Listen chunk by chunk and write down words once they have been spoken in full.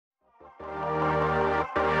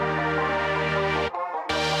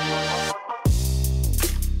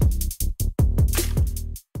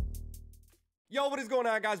What is going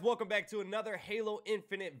on, guys? Welcome back to another Halo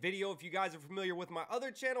Infinite video. If you guys are familiar with my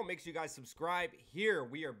other channel, make sure you guys subscribe. Here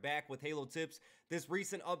we are back with Halo tips. This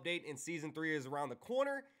recent update in season 3 is around the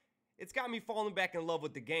corner. It's got me falling back in love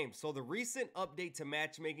with the game. So the recent update to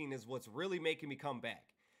matchmaking is what's really making me come back.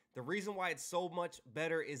 The reason why it's so much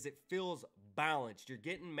better is it feels balanced. You're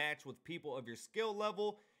getting matched with people of your skill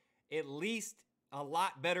level, at least a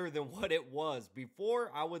lot better than what it was.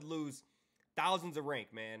 Before, I would lose thousands of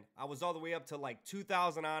rank, man. I was all the way up to like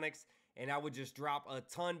 2,000 ONYX, and I would just drop a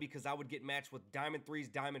ton because I would get matched with Diamond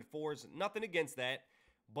 3s, Diamond 4s. Nothing against that,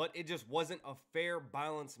 but it just wasn't a fair,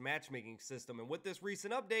 balanced matchmaking system. And with this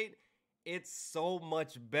recent update, it's so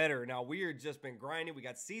much better. Now, we are just been grinding. We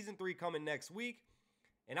got Season 3 coming next week,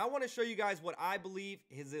 and I want to show you guys what I believe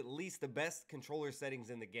is at least the best controller settings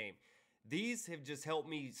in the game. These have just helped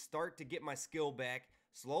me start to get my skill back.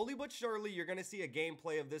 Slowly but surely, you're going to see a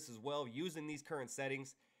gameplay of this as well using these current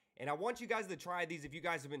settings. And I want you guys to try these if you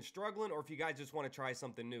guys have been struggling or if you guys just want to try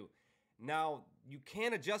something new. Now, you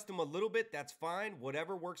can adjust them a little bit. That's fine.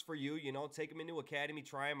 Whatever works for you. You know, take them into Academy,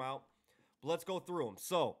 try them out. But let's go through them.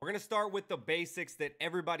 So, we're going to start with the basics that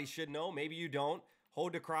everybody should know. Maybe you don't.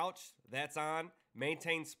 Hold to crouch. That's on.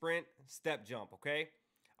 Maintain sprint. Step jump, okay?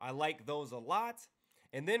 I like those a lot.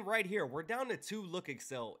 And then right here, we're down to 2 look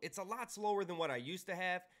excel. It's a lot slower than what I used to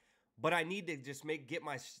have, but I need to just get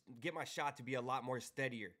my shot to be a lot more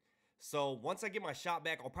steadier. So once I get my shot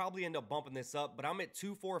back, I'll probably end up bumping this up, but I'm at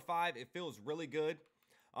 245. It feels really good.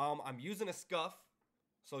 I'm using a scuff,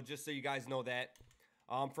 so just so you guys know that.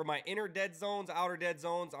 For my inner dead zones, outer dead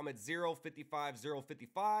zones, I'm at 0.55,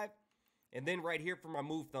 0.55. And then right here for my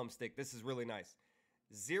move thumbstick, this is really nice.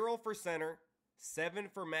 0 for center, 7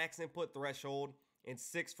 for max input threshold, and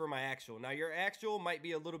 6 for my actual. Now, your actual might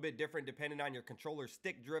be a little bit different depending on your controller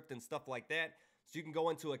stick drift and stuff like that. So you can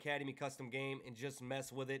go into Academy custom game and just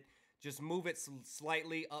mess with it. Just move it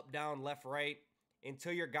slightly up, down, left, right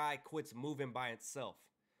until your guy quits moving by itself.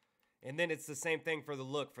 And then it's the same thing for the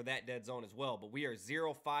look for that dead zone as well. But we are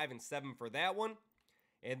 0, 5, and 7 for that one.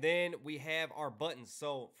 And then we have our buttons.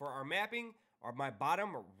 So for our mapping, my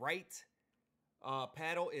bottom right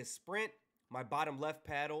paddle is sprint. My bottom left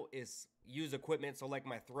paddle is use equipment, so like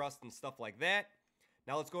my thrust and stuff like that.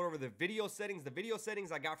 Now let's go over the video settings. The video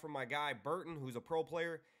settings I got from my guy Burton, who's a pro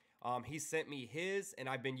player. He sent me his, and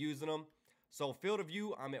I've been using them. So field of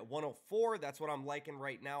view, I'm at 104. That's what I'm liking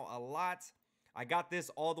right now a lot. I got this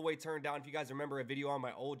all the way turned down. If you guys remember a video on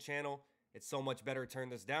my old channel, it's so much better to turn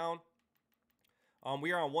this down.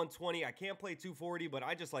 We are on 120. I can't play 240, but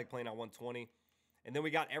I just like playing on 120. And then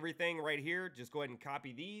we got everything right here. Just go ahead and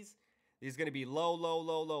copy these. These are going to be low, low,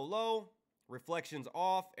 low, low, low. Reflections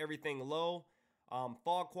off, everything low.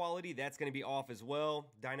 Fog quality, that's going to be off as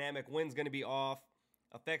well. Dynamic wind's going to be off.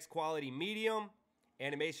 Effects quality medium.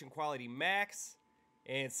 Animation quality max.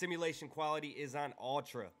 And simulation quality is on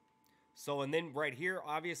ultra. So, and then right here,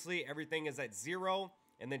 obviously, everything is at 0.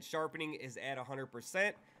 And then sharpening is at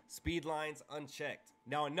 100%. Speed lines unchecked.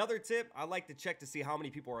 Now, another tip, I like to check to see how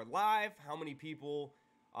many people are live, how many people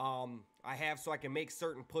I have, so I can make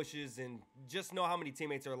certain pushes and just know how many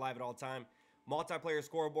teammates are alive at all time. Multiplayer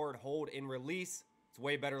scoreboard, hold and release. It's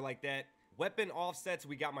way better like that. Weapon offsets,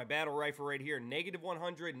 we got my battle rifle right here.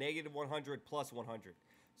 -100, -100, +100.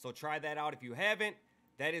 So try that out if you haven't.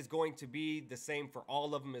 That is going to be the same for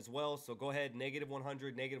all of them as well. So go ahead,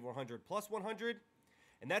 -100, -100, +100.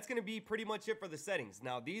 And that's going to be pretty much it for the settings.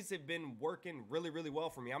 Now, these have been working really, really well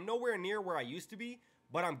for me. I'm nowhere near where I used to be,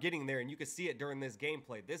 but I'm getting there, and you can see it during this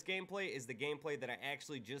gameplay. This gameplay is the gameplay that I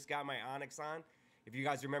actually just got my ONYX on. If you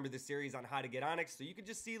guys remember the series on how to get ONYX. So you can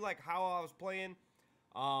just see like how I was playing,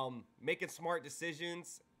 making smart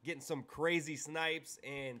decisions, getting some crazy snipes,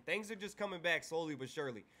 and things are just coming back slowly but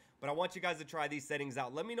surely. But I want you guys to try these settings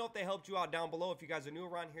out. Let me know if they helped you out down below. If you guys are new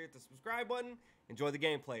around here, hit the subscribe button. Enjoy the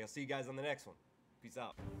gameplay. I'll see you guys on the next one. Peace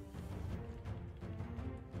out.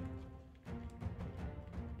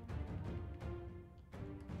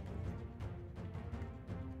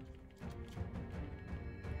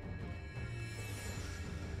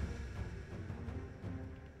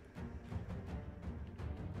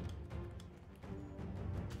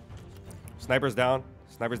 Sniper's down.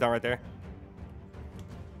 Sniper's down right there.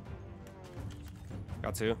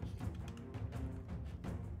 Got 2.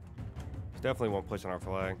 There's definitely one pushing our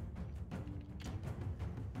flag.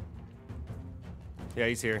 Yeah,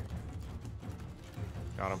 he's here.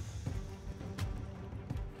 Got him.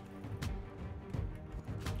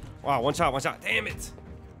 Wow, one shot, one shot. Damn it.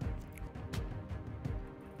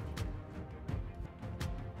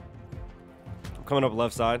 I'm coming up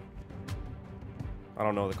left side. I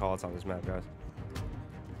don't know the callouts on this map, guys.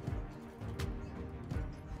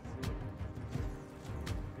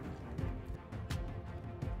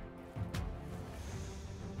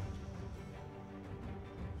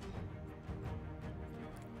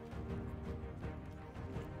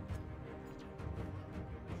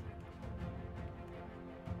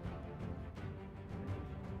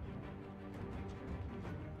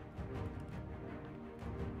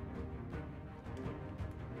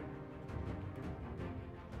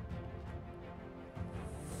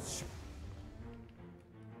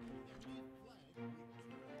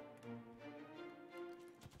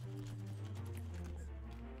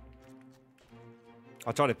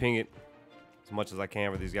 I'll try to ping it as much as I can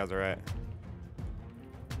where these guys are at.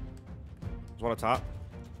 There's one up top.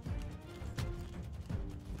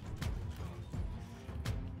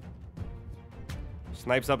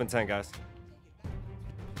 Snipes up in 10, guys.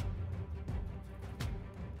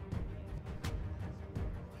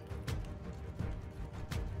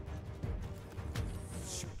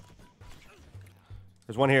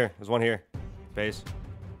 There's one here. There's one here. Base.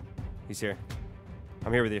 He's here.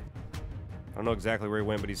 I'm here with you. I don't know exactly where he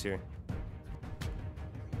went, but he's here.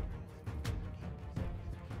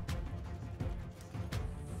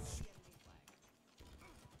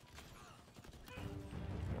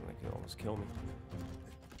 He almost killed me.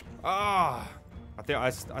 Ah! I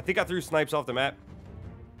think I threw snipes off the map.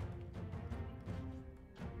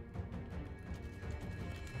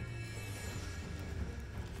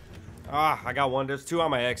 Ah, I got one. There's two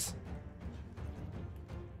on my X.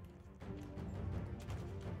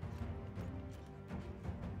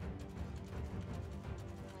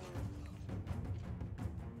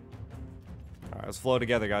 Alright, let's flow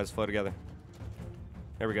together, guys. Flow together.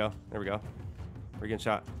 There we go. There we go. We're getting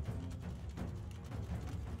shot.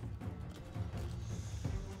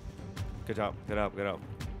 Good job. Get up. Get up.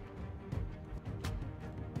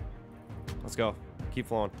 Let's go. Keep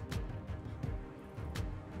flowing.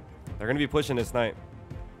 They're going to be pushing this night.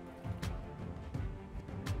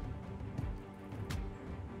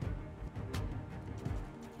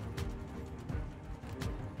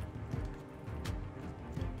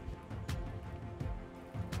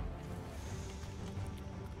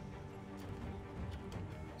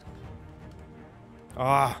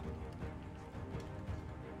 Ah.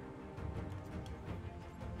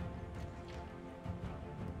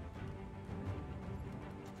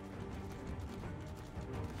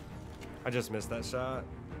 I just missed that shot.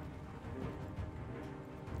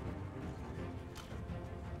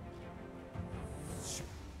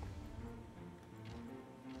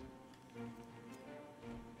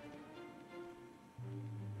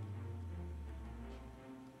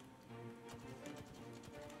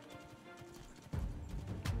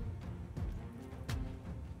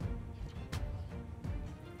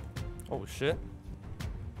 Oh shit.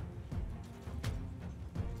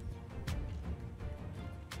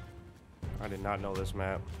 I did not know this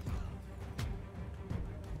map.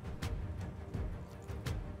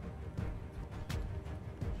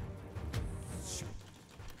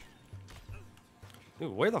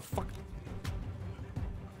 Dude, where the fuck?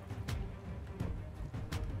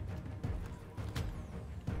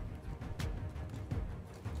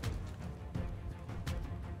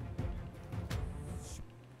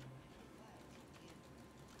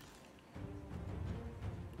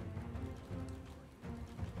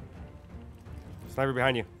 Sniper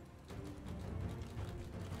behind you.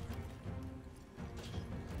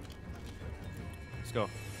 Let's go.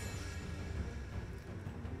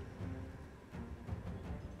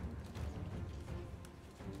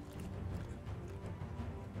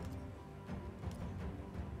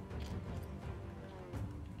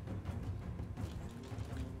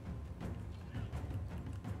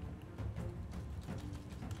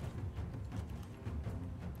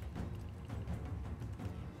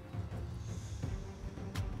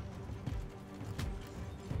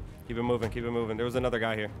 Keep it moving, keep it moving. There was another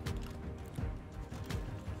guy here.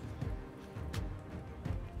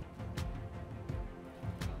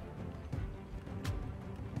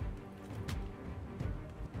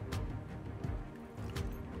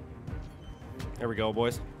 There we go,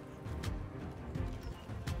 boys.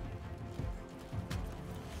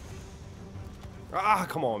 Ah,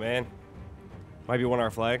 come on, man. Might be one our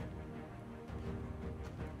flag.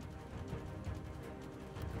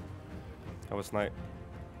 That was snipe.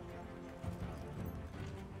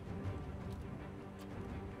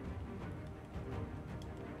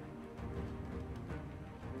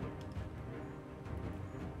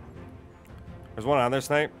 There's one on there,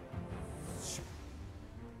 snipe.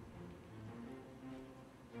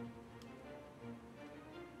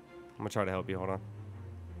 I'm gonna try to help you. Hold on.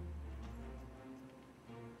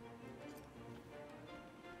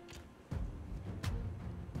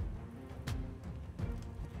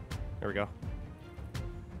 There we go.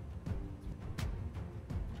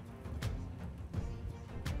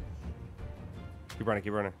 Keep running,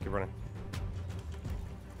 keep running, keep running.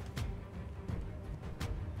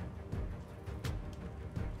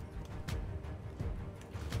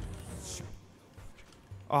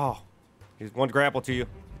 Oh, he's one grapple to you.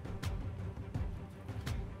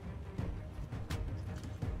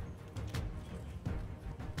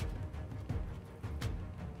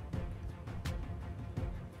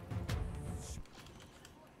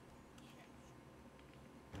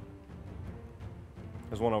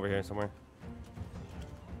 There's one over here somewhere.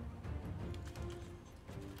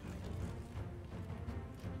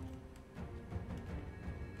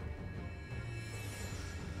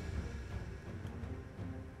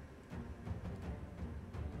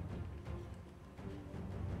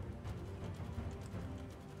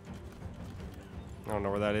 I don't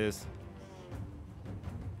know where that is.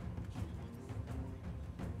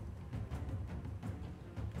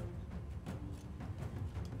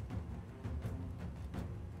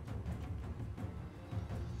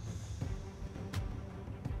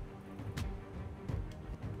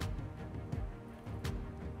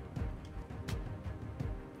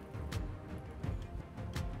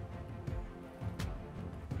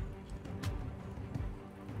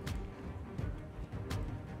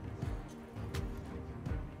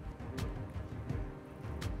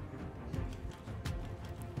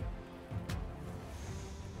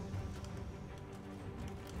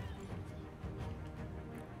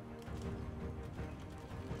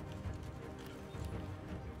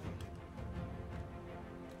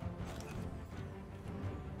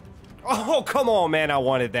 Oh, come on, man. I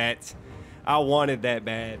wanted that. I wanted that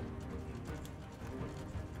bad.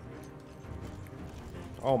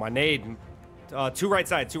 Oh, my nade. Two right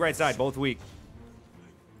side, both weak.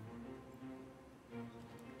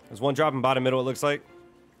 There's one dropping bottom middle, it looks like.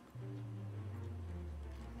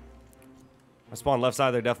 I spawned left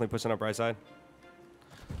side, they're definitely pushing up right side.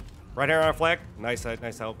 Right here on our flag. Nice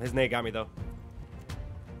help. His nade got me, though.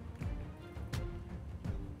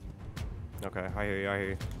 Okay, I hear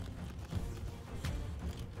you.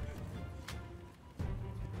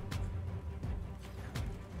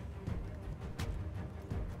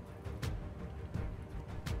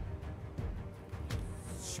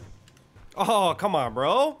 Oh, come on,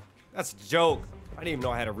 bro. That's a joke. I didn't even know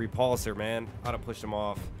I had a repulsor, man. I'd have pushed him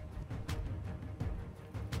off.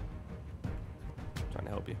 Trying to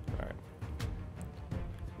help you. All right.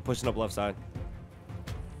 I'm pushing up left side.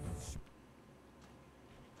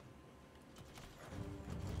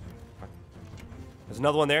 There's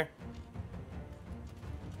another one there.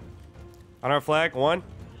 On our flag, one.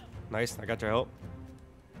 Nice, I got your help.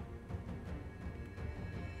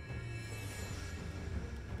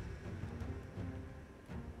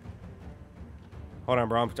 Hold on,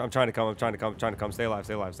 bro. I'm trying to come. Stay alive.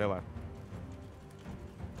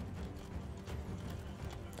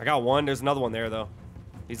 I got one. There's another one there, though.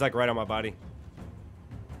 He's like right on my body.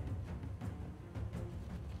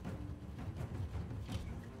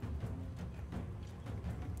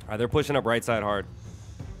 All right, they're pushing up right side hard.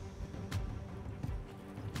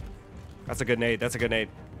 That's a good nade. There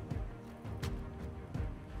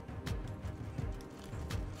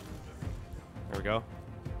we go.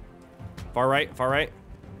 Far right.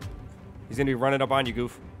 He's gonna be running up on you,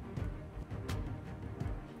 goof.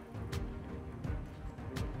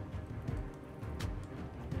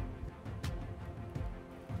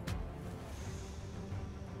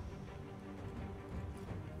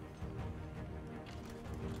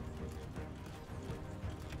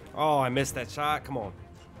 Oh, I missed that shot. Come on.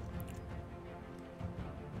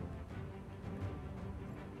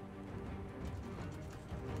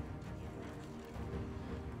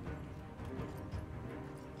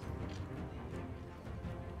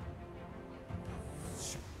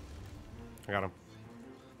 I got him.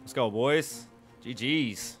 Let's go, boys.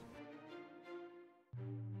 GG's.